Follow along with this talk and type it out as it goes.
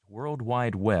World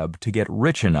Wide Web to get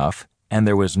rich enough, and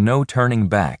there was no turning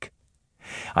back.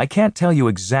 I can't tell you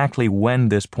exactly when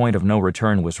this point of no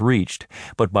return was reached,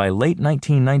 but by late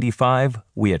 1995,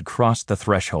 we had crossed the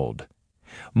threshold.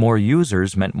 More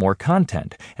users meant more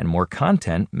content, and more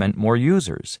content meant more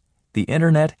users. The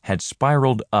Internet had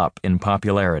spiraled up in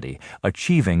popularity,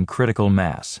 achieving critical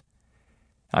mass.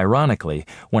 Ironically,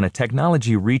 when a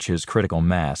technology reaches critical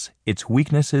mass, its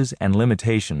weaknesses and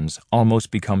limitations almost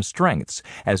become strengths,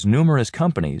 as numerous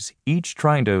companies, each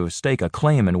trying to stake a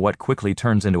claim in what quickly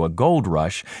turns into a gold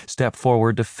rush, step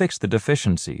forward to fix the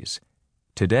deficiencies.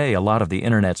 Today, a lot of the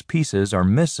Internet's pieces are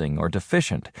missing or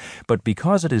deficient, but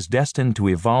because it is destined to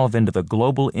evolve into the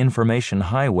global information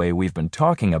highway we've been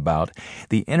talking about,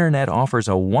 the Internet offers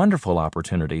a wonderful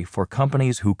opportunity for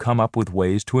companies who come up with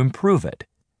ways to improve it.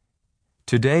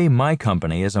 Today, my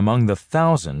company is among the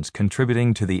thousands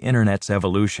contributing to the Internet's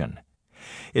evolution.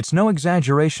 It's no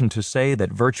exaggeration to say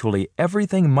that virtually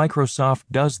everything Microsoft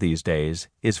does these days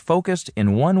is focused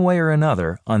in one way or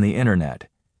another on the Internet.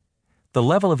 The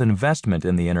level of investment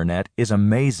in the Internet is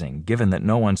amazing given that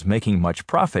no one's making much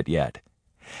profit yet.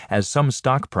 As some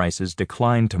stock prices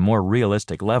decline to more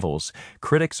realistic levels,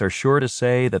 critics are sure to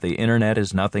say that the Internet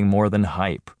is nothing more than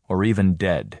hype or even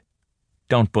dead.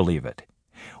 Don't believe it.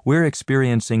 We're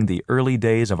experiencing the early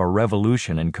days of a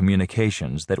revolution in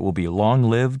communications that will be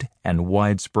long-lived and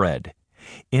widespread.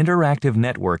 Interactive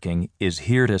networking is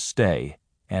here to stay,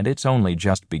 and it's only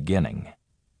just beginning.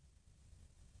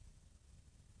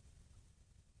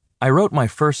 I wrote my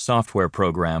first software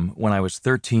program when I was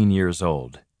 13 years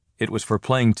old. It was for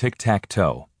playing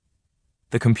tic-tac-toe.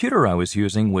 The computer I was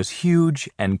using was huge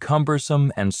and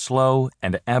cumbersome and slow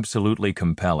and absolutely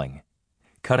compelling.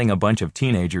 Cutting a bunch of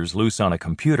teenagers loose on a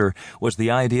computer was the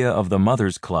idea of the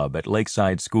Mothers Club at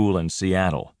Lakeside School in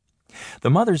Seattle. The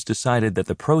mothers decided that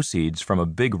the proceeds from a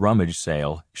big rummage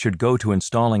sale should go to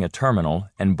installing a terminal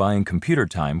and buying computer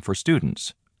time for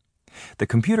students. The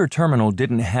computer terminal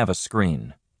didn't have a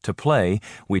screen. To play,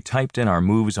 we typed in our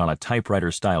moves on a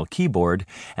typewriter-style keyboard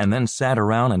and then sat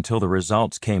around until the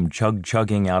results came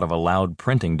chug-chugging out of a loud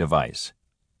printing device.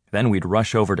 Then we'd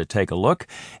rush over to take a look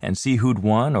and see who'd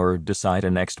won or decide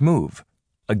a next move.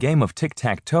 A game of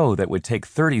tic-tac-toe that would take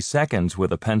 30 seconds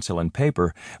with a pencil and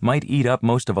paper might eat up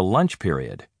most of a lunch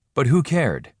period. But who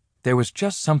cared? There was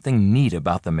just something neat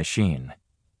about the machine.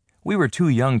 We were too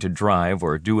young to drive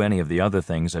or do any of the other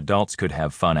things adults could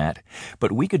have fun at,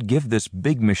 but we could give this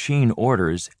big machine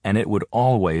orders and it would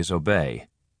always obey.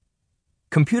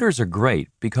 Computers are great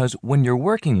because when you're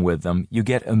working with them, you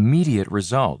get immediate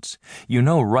results. You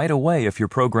know right away if your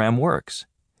program works.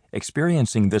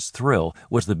 Experiencing this thrill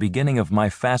was the beginning of my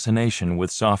fascination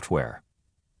with software.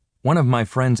 One of my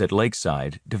friends at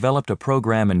Lakeside developed a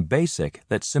program in BASIC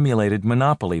that simulated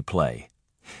Monopoly play.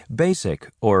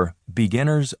 BASIC, or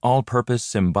Beginner's All-Purpose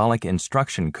Symbolic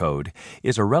Instruction Code,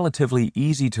 is a relatively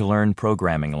easy-to-learn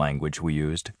programming language we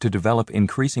used to develop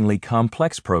increasingly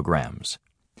complex programs.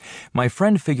 My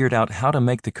friend figured out how to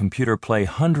make the computer play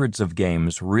hundreds of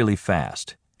games really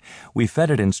fast. We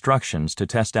fed it instructions to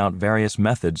test out various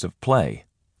methods of play.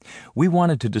 We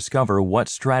wanted to discover what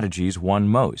strategies won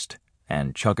most,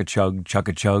 and chug-a-chug,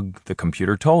 chug-a-chug, the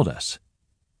computer told us.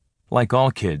 Like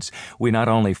all kids, we not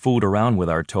only fooled around with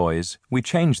our toys, we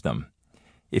changed them.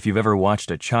 If you've ever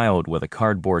watched a child with a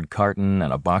cardboard carton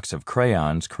and a box of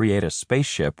crayons create a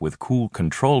spaceship with cool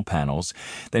control panels,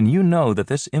 then you know that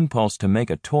this impulse to make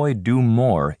a toy do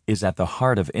more is at the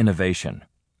heart of innovation.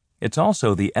 It's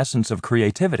also the essence of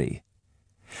creativity.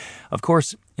 Of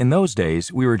course, in those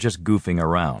days, we were just goofing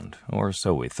around, or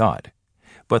so we thought.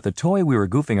 But the toy we were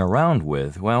goofing around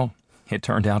with, well, it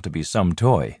turned out to be some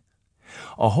toy.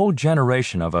 A whole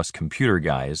generation of us computer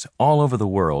guys all over the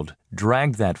world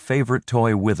dragged that favorite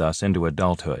toy with us into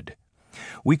adulthood.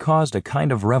 We caused a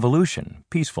kind of revolution,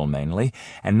 peaceful mainly,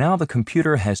 and now the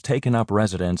computer has taken up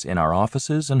residence in our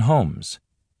offices and homes.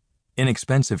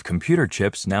 Inexpensive computer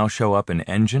chips now show up in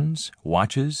engines,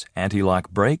 watches, anti-lock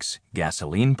brakes,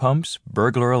 gasoline pumps,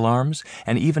 burglar alarms,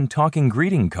 and even talking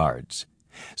greeting cards.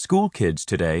 School kids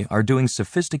today are doing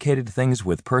sophisticated things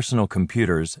with personal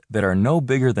computers that are no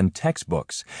bigger than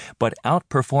textbooks, but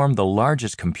outperform the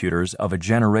largest computers of a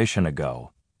generation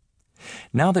ago.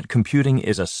 Now that computing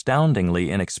is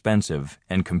astoundingly inexpensive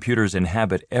and computers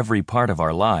inhabit every part of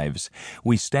our lives,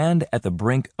 we stand at the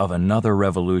brink of another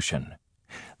revolution.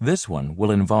 This one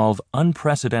will involve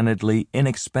unprecedentedly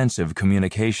inexpensive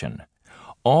communication.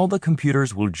 All the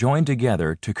computers will join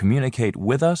together to communicate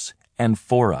with us and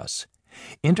for us.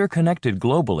 Interconnected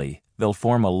globally, they'll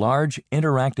form a large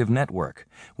interactive network,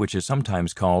 which is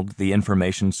sometimes called the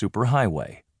information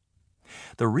superhighway.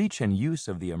 The reach and use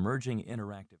of the emerging interactive